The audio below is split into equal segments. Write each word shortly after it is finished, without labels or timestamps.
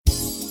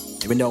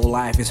Even though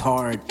life is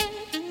hard,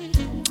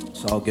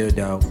 it's all good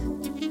though.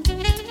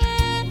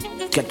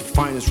 Got the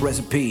finest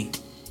recipe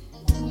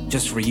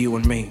just for you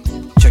and me.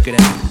 Check it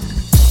out.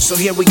 So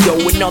here we go,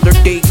 another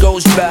day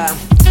goes by.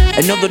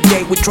 Another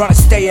day we try to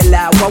stay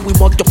alive while we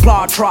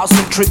multiply our trials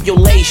and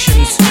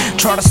tribulations.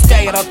 Try to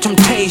stay out of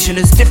temptation.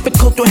 It's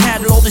difficult to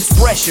handle all this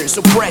pressure,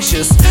 so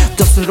precious.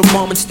 Those little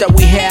moments that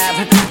we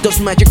have,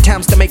 those magic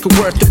times that make it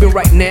worth to be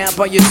right now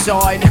by your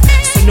side.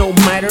 So no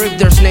matter if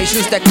there's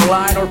nations that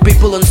collide or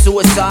people in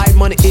suicide,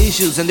 money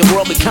issues and the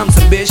world becomes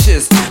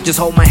ambitious, just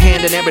hold my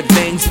hand and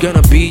everything's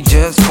gonna be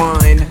just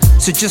fine.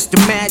 So just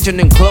imagine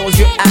and close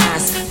your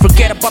eyes.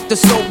 Forget about the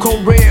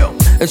so-called real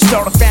and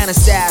start to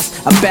fantasize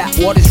about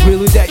what is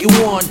really that you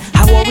want.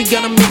 How are we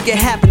gonna make it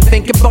happen?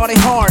 Think about it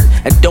hard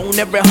and don't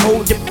ever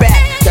hold it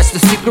back. That's the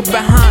secret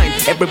behind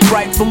every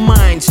brightful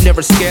mind's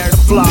never scared to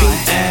fly.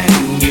 Me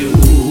and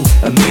you,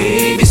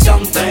 maybe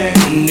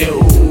something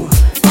new,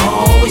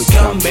 always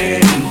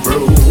coming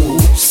through.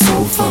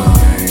 So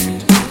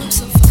fine,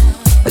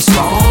 as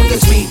long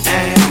as me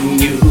and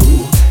you,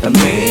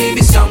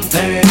 maybe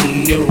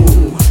something new,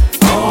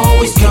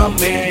 always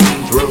coming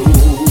through.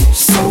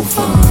 So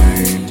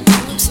fine.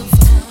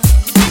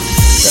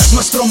 Es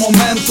nuestro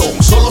momento,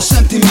 un solo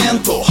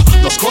sentimiento.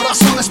 Los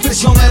corazones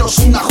prisioneros,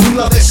 una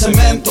jungla de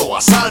cemento.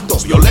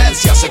 Asaltos,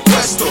 violencia,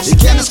 secuestros. ¿Y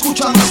quién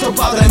escucha a nuestro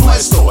Padre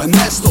Nuestro? En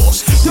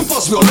estos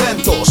tiempos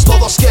violentos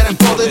todos quieren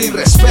poder y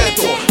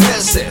respeto.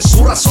 Ese es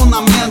su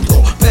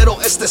razonamiento, pero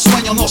este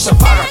sueño no se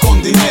paga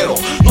con dinero.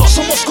 No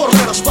somos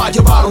corderos para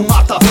llevar un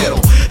matadero.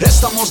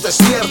 Estamos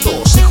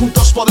despiertos y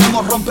juntos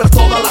podemos romper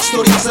todas las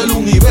teorías del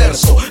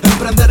universo.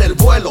 Emprender el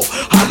vuelo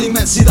a la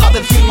inmensidad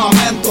del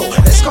firmamento.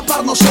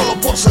 Escaparnos solo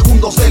por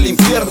segundos del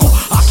infierno.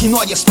 Aquí no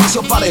hay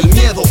espacio para el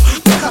miedo.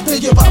 Déjate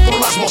llevar por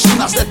las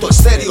bocinas de tu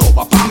estéreo.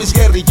 Va pa' mis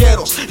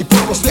guerrilleros y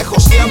por los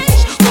viejos tiempos,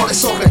 por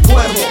esos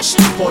recuerdos,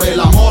 por el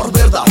amor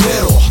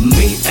verdadero.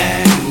 Me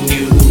and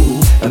you,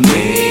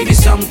 maybe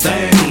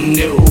something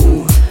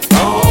new,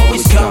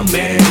 always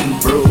coming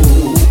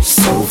through.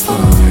 So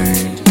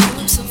fine,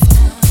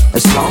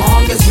 as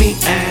long as me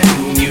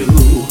and you,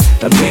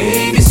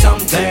 maybe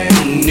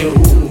something new,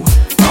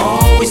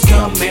 always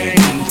coming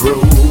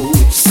through.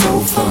 So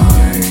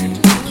fine,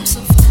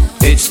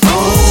 it's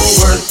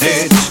all worth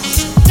it,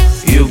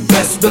 you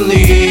best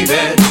believe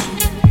it.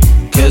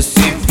 Cause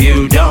if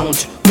you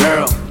don't,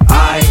 girl,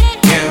 I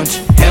can't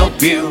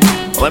help you.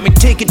 Let me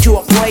take you to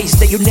a place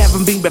that you've never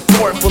been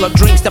before, full of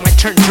dreams that might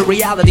turn to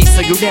reality,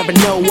 so you never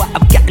know what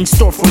I've got in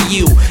store for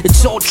you.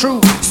 It's all true,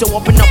 so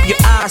open up your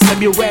eyes and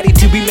be ready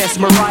to be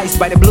mesmerized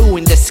by the blue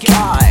in the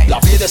sky. La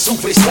vida es un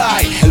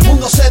freestyle, el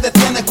mundo se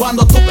detiene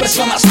cuando tú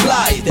presionas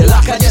play. De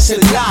la calle es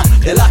el glam,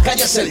 de la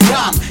calle es el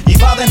jam, y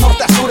va de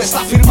norte a sur, está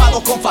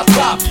firmado con Fat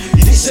Cap,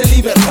 y dice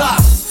libertad.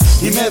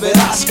 Y me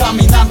verás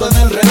caminando en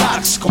el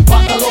relax, con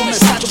pantalones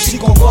anchos y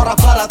con gorra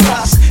para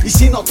atrás. Y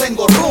si no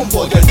tengo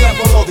rumbo, y el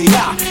tiempo lo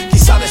dirá,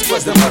 quizá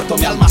después de muerto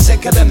mi alma se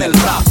quede en el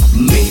rap.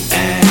 Me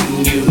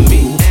and you,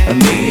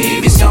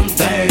 maybe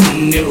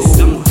something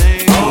new,